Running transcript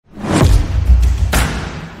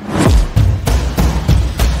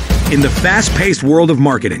In the fast-paced world of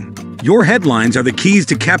marketing, your headlines are the keys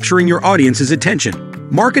to capturing your audience's attention.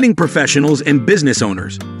 Marketing professionals and business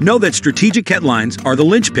owners know that strategic headlines are the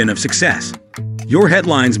linchpin of success. Your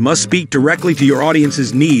headlines must speak directly to your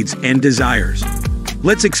audience's needs and desires.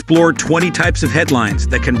 Let's explore 20 types of headlines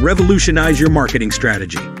that can revolutionize your marketing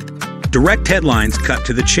strategy. Direct headlines cut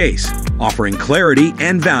to the chase, offering clarity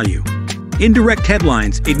and value. Indirect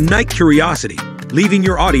headlines ignite curiosity, leaving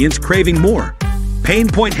your audience craving more. Pain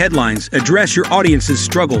point headlines address your audience's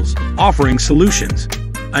struggles, offering solutions.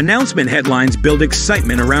 Announcement headlines build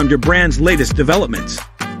excitement around your brand's latest developments.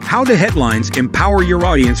 How do headlines empower your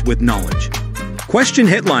audience with knowledge? Question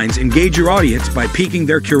headlines engage your audience by piquing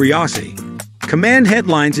their curiosity. Command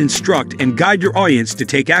headlines instruct and guide your audience to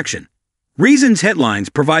take action. Reasons headlines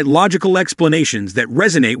provide logical explanations that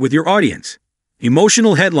resonate with your audience.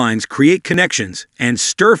 Emotional headlines create connections and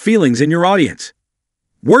stir feelings in your audience.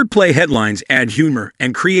 Wordplay headlines add humor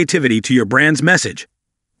and creativity to your brand's message.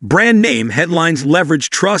 Brand name headlines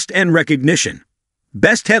leverage trust and recognition.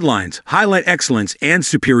 Best headlines highlight excellence and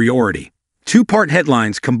superiority. Two-part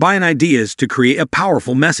headlines combine ideas to create a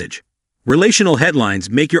powerful message. Relational headlines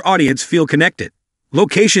make your audience feel connected.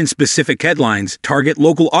 Location-specific headlines target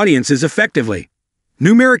local audiences effectively.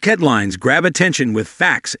 Numeric headlines grab attention with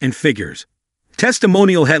facts and figures.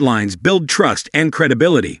 Testimonial headlines build trust and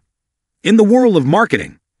credibility. In the world of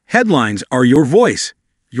marketing, headlines are your voice,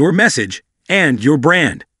 your message, and your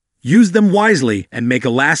brand. Use them wisely and make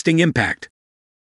a lasting impact.